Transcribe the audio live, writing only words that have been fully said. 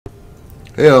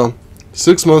Hey all,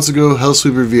 6 months ago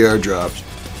Hellsweeper VR dropped.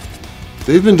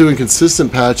 They've been doing consistent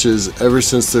patches ever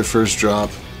since their first drop,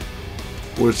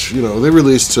 which, they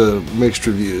released to mixed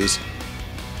reviews.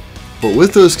 But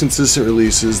with those consistent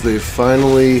releases, they've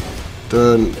finally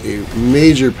done a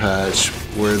major patch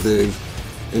where they've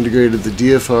integrated the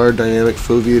DFR dynamic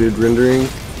foveated rendering,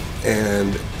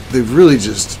 and they've really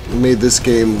just made this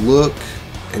game look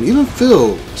and even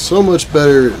feel so much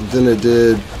better than it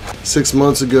did 6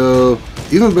 months ago,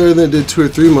 even better than it did 2 or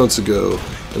 3 months ago.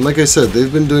 And like I said,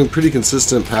 they've been doing pretty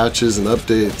consistent patches and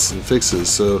updates and fixes,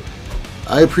 so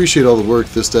I appreciate all the work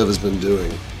this dev has been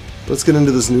doing. Let's get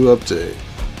into this new update.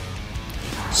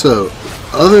 So,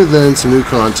 other than some new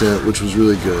content, which was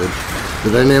really good,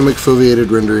 the dynamic foveated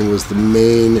rendering was the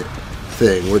main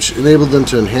thing, which enabled them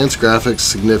to enhance graphics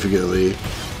significantly.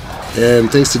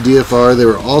 And thanks to DFR, they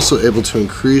were also able to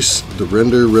increase the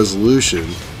render resolution,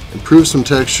 improve some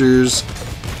textures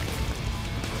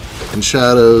and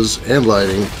shadows and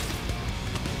lighting.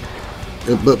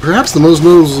 But perhaps the most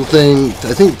noticeable thing,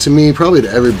 I think to me, probably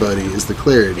to everybody, is the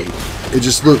clarity. It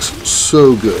just looks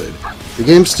so good. The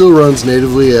game still runs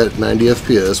natively at 90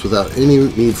 FPS without any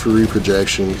need for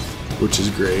reprojection, which is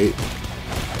great.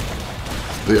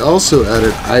 They also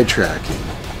added eye tracking,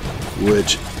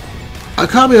 which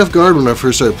caught me off guard when I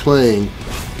first started playing,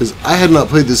 because I had not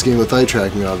played this game with eye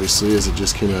tracking, obviously, as it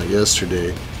just came out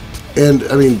yesterday. And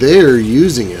I mean, they're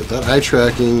using it. That eye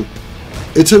tracking,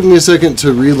 it took me a second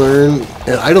to relearn,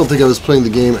 and I don't think I was playing the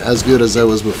game as good as I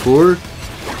was before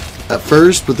at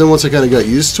first, but then once I kind of got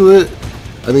used to it,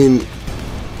 I mean,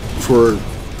 for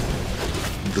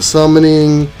the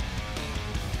summoning,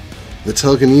 the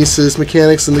telekinesis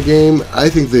mechanics in the game, I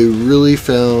think they really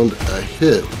found a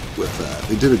hit with that.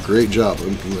 They did a great job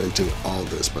implementing all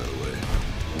this, by the way.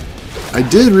 I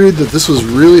did read that this was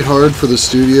really hard for the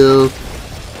studio.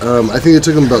 I think it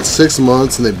took them about 6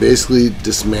 months, and they basically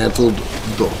dismantled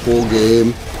the whole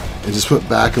game and just went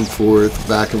back and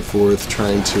forth,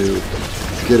 trying to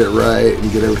get it right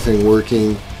and get everything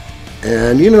working.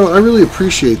 And, I really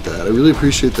appreciate that. I really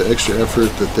appreciate the extra effort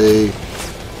that they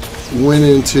went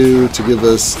into to give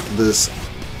us this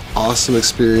awesome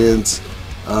experience.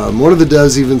 One of the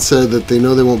devs even said that they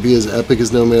know they won't be as epic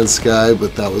as No Man's Sky,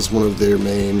 but that was one of their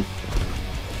main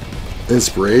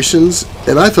inspirations,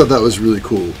 and I thought that was really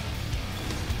cool.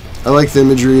 I like the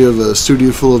imagery of a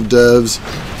studio full of devs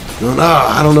going,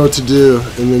 I don't know what to do,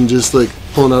 and then just like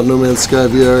pulling out No Man's Sky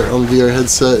VR on the VR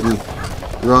headset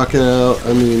and rocking out.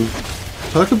 I mean,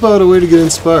 talk about a way to get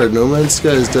inspired. No Man's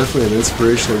Sky is definitely an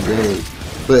inspirational game.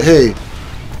 But hey,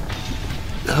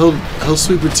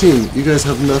 Hellsweeper team, you guys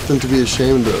have nothing to be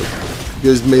ashamed of.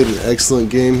 You guys made an excellent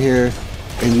game here,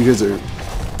 and you guys are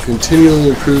continually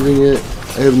improving it.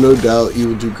 I have no doubt you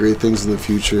will do great things in the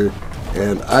future,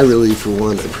 and I really, for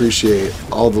one, appreciate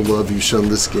all the love you've shown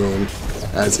this game,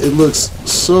 as it looks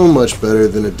so much better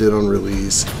than it did on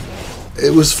release.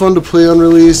 It was fun to play on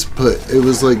release, but it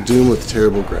was like Doom with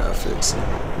terrible graphics.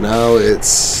 Now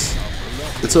it's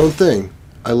its own thing.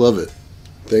 I love it.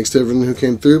 Thanks to everyone who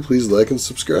came through. Please like and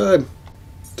subscribe.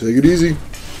 Take it easy.